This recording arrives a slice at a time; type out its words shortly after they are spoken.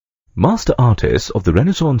Master artists of the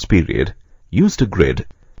Renaissance period used a grid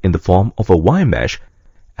in the form of a wire mesh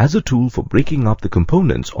as a tool for breaking up the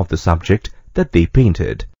components of the subject that they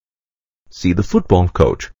painted. See the football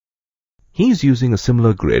coach. He is using a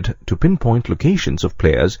similar grid to pinpoint locations of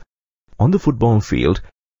players on the football field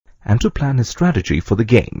and to plan his strategy for the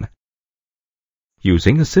game.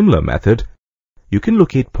 Using a similar method, you can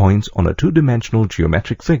locate points on a two-dimensional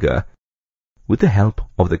geometric figure with the help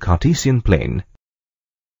of the Cartesian plane.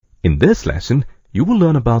 In this lesson, you will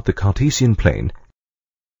learn about the Cartesian plane.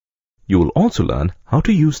 You will also learn how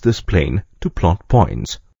to use this plane to plot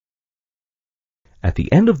points. At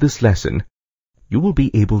the end of this lesson, you will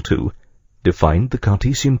be able to define the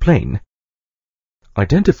Cartesian plane,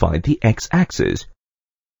 identify the x-axis,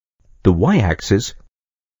 the y-axis,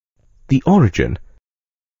 the origin,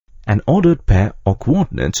 an ordered pair or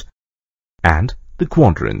coordinates, and the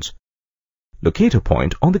quadrants. Locate a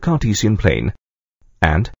point on the Cartesian plane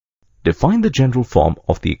and define the general form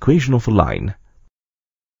of the equation of a line.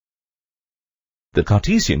 The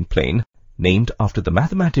Cartesian plane, named after the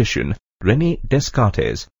mathematician René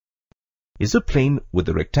Descartes, is a plane with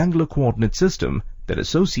a rectangular coordinate system that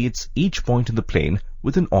associates each point in the plane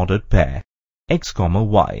with an ordered pair, x,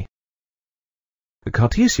 y. The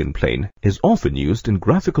Cartesian plane is often used in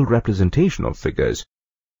graphical representation of figures.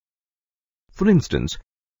 For instance,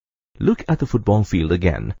 look at the football field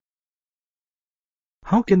again.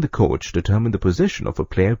 How can the coach determine the position of a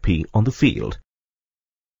player P on the field?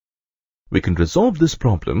 We can resolve this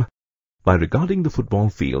problem by regarding the football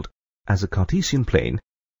field as a Cartesian plane,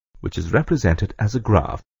 which is represented as a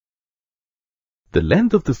graph. The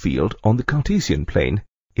length of the field on the Cartesian plane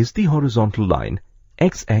is the horizontal line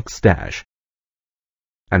xx dash,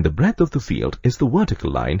 and the breadth of the field is the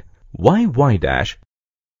vertical line yy dash.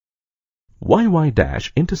 Yy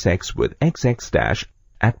dash intersects with xx dash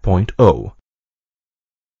at point O.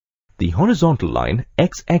 The horizontal line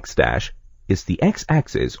xx dash is the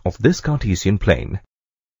x-axis of this Cartesian plane.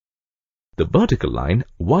 The vertical line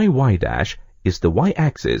yy dash is the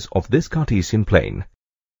y-axis of this Cartesian plane.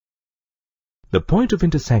 The point of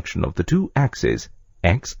intersection of the two axes,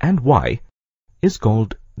 x and y, is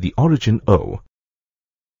called the origin O.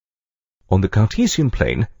 On the Cartesian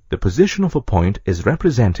plane, the position of a point is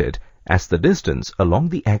represented as the distance along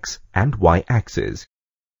the x and y axes.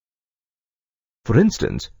 For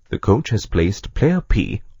instance, the coach has placed player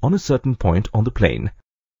P on a certain point on the plane.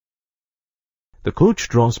 The coach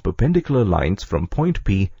draws perpendicular lines from point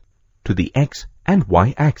P to the x and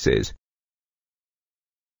y axes.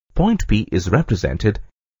 Point P is represented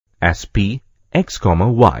as P x,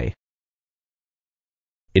 y.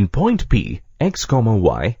 In point P x,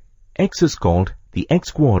 y, x is called the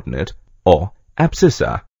x-coordinate or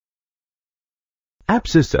abscissa.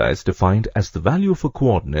 Abscissa is defined as the value of a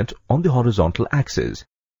coordinate on the horizontal axis.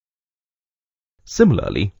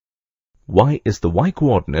 Similarly, y is the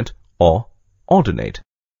y-coordinate or ordinate.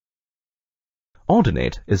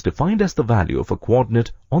 Ordinate is defined as the value of a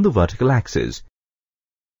coordinate on the vertical axis.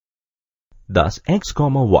 Thus, x,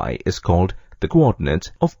 y is called the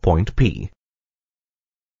coordinates of point P.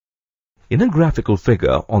 In a graphical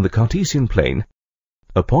figure on the Cartesian plane,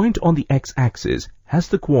 a point on the x-axis has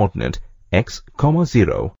the coordinate x,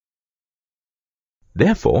 0.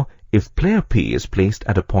 Therefore, if player P is placed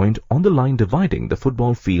at a point on the line dividing the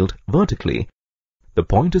football field vertically, the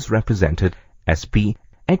point is represented as P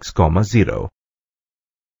x, 0.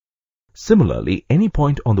 Similarly, any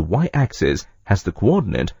point on the y-axis has the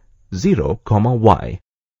coordinate 0, y.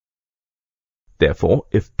 Therefore,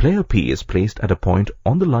 if player P is placed at a point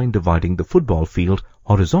on the line dividing the football field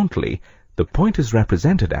horizontally, the point is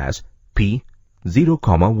represented as P 0,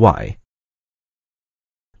 y.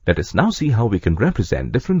 Let us now see how we can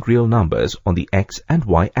represent different real numbers on the x and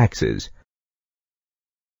y axes.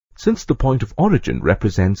 Since the point of origin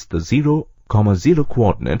represents the 0, 0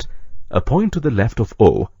 coordinate, a point to the left of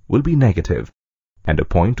O will be negative, and a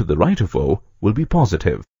point to the right of O will be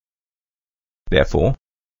positive. Therefore,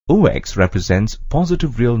 OX represents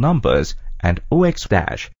positive real numbers and OX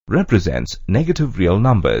dash represents negative real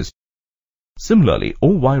numbers. Similarly,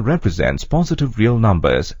 OY represents positive real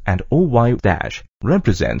numbers and OY dash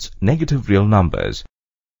represents negative real numbers.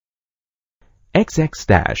 XX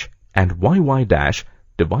dash and YY dash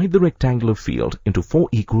divide the rectangular field into 4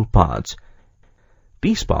 equal parts.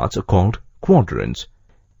 These parts are called quadrants.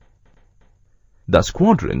 Thus,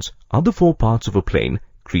 quadrants are the 4 parts of a plane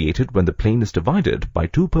created when the plane is divided by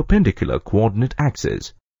 2 perpendicular coordinate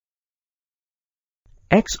axes.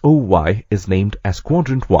 XOY is named as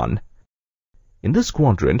quadrant 1. In this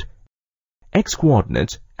quadrant, x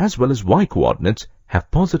coordinates as well as y coordinates have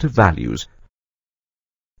positive values.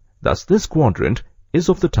 Thus, this quadrant is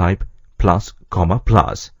of the type plus,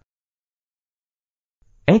 plus.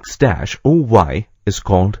 X dash or Y is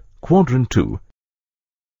called quadrant 2.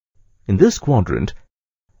 In this quadrant,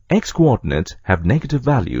 X coordinates have negative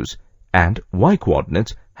values and Y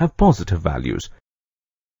coordinates have positive values.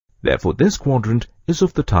 Therefore, this quadrant is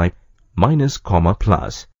of the type minus,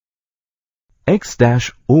 plus. X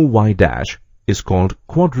dash or Y dash is called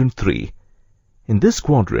quadrant 3. In this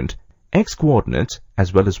quadrant, X coordinates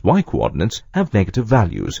as well as Y coordinates have negative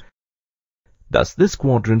values. Thus, this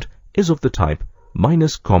quadrant is of the type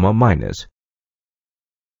minus, minus.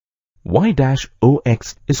 Y dash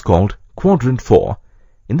OX is called quadrant 4.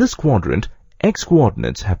 In this quadrant, X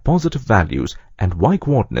coordinates have positive values and Y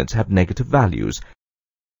coordinates have negative values.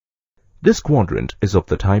 This quadrant is of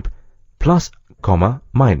the type plus,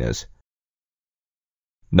 minus.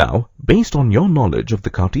 Now, based on your knowledge of the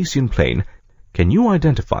Cartesian plane, can you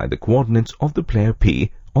identify the coordinates of the player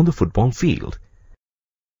P on the football field?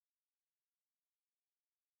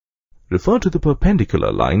 Refer to the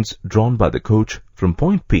perpendicular lines drawn by the coach from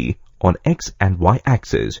point P on X and Y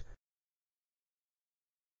axis.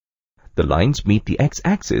 The lines meet the X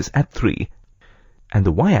axis at 3 and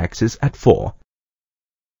the Y axis at 4.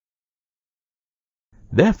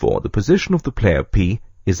 Therefore, the position of the player P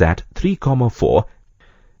is at 3, 4,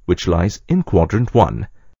 which lies in quadrant 1.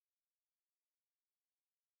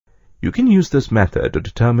 You can use this method to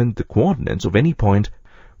determine the coordinates of any point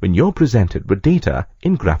when you're presented with data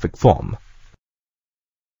in graphic form.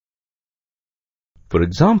 For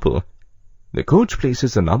example, the coach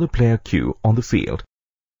places another player Q on the field.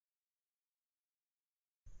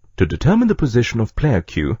 To determine the position of player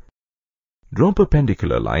Q, draw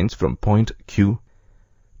perpendicular lines from point Q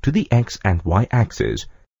to the X and Y axis.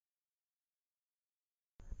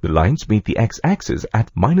 The lines meet the X axis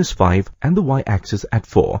at -5 and the Y axis at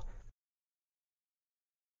 4.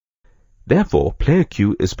 Therefore, player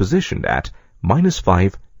Q is positioned at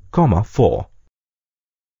 -5, 4.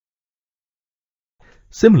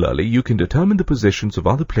 Similarly, you can determine the positions of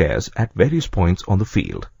other players at various points on the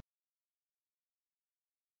field.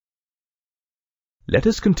 Let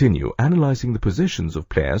us continue analyzing the positions of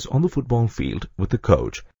players on the football field with the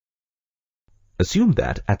coach. Assume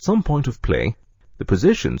that at some point of play, the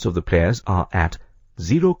positions of the players are at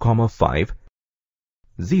 0, 5,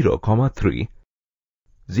 0, 3,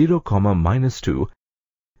 0, -2,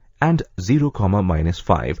 and 0,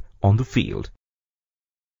 -5 on the field.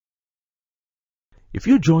 If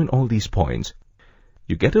you join all these points,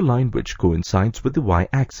 you get a line which coincides with the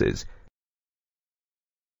y-axis.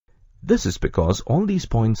 This is because all these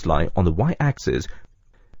points lie on the y-axis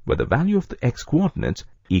where the value of the x-coordinates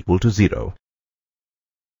equal to 0.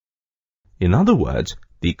 In other words,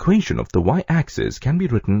 the equation of the y-axis can be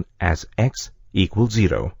written as x equals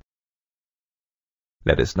 0.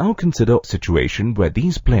 Let us now consider a situation where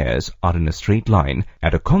these players are in a straight line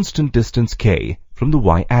at a constant distance k from the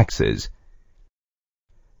y-axis.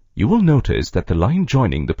 You will notice that the line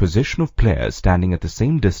joining the position of players standing at the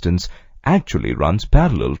same distance actually runs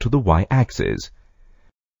parallel to the y-axis.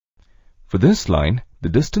 For this line, the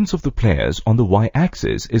distance of the players on the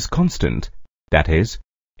y-axis is constant, that is,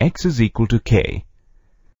 x is equal to k.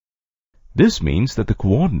 This means that the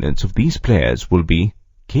coordinates of these players will be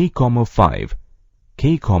k, 5,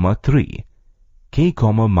 k, 3, k,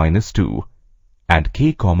 -2, and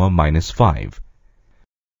k, -5.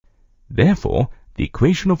 Therefore, the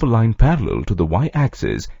equation of a line parallel to the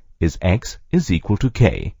y-axis is x is equal to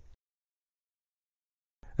k.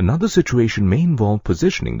 Another situation may involve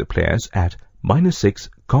positioning the players at -6,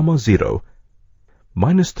 0,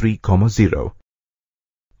 -3, 0,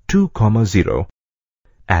 2, 0,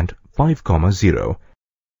 and 5, 0.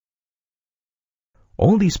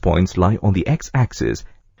 All these points lie on the x-axis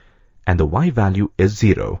and the y value is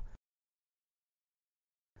 0.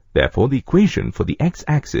 Therefore, the equation for the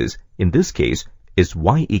x-axis in this case is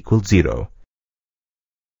y equals 0.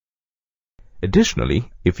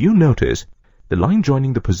 Additionally, if you notice, the line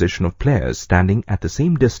joining the position of players standing at the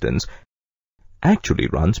same distance actually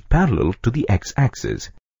runs parallel to the x-axis.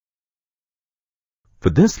 For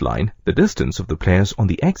this line, the distance of the players on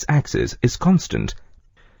the x-axis is constant,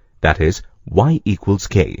 that is, y equals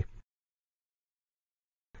k.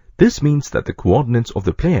 This means that the coordinates of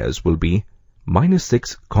the players will be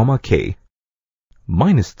 -6, k,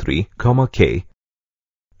 -3, k,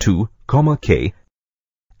 2, k,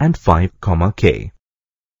 and 5, k.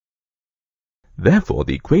 Therefore,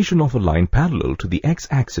 the equation of a line parallel to the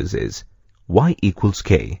x-axis is y equals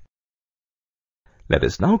k. Let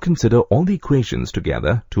us now consider all the equations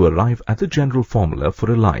together to arrive at the general formula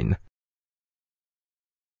for a line.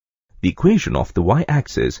 The equation of the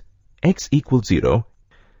y-axis, x equals 0,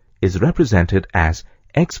 is represented as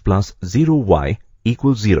x plus 0y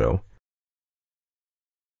equals 0.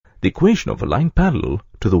 The equation of a line parallel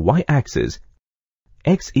to the y-axis,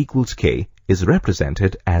 x equals k, is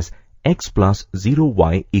represented as x plus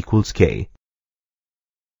 0y equals k.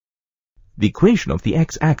 The equation of the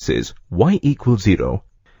x-axis, y equals 0,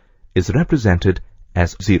 is represented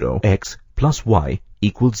as 0x plus y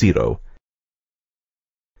equals 0.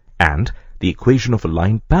 And the equation of a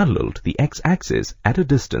line parallel to the x-axis at a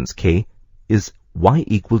distance k is y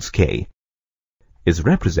equals k, is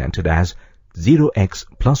represented as 0x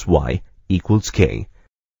plus y equals k.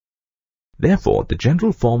 Therefore, the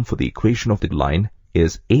general form for the equation of the line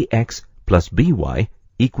is ax plus by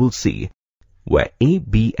equals c, where a,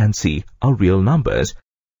 b and c are real numbers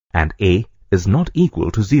and a is not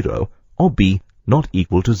equal to 0 or b not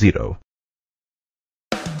equal to 0.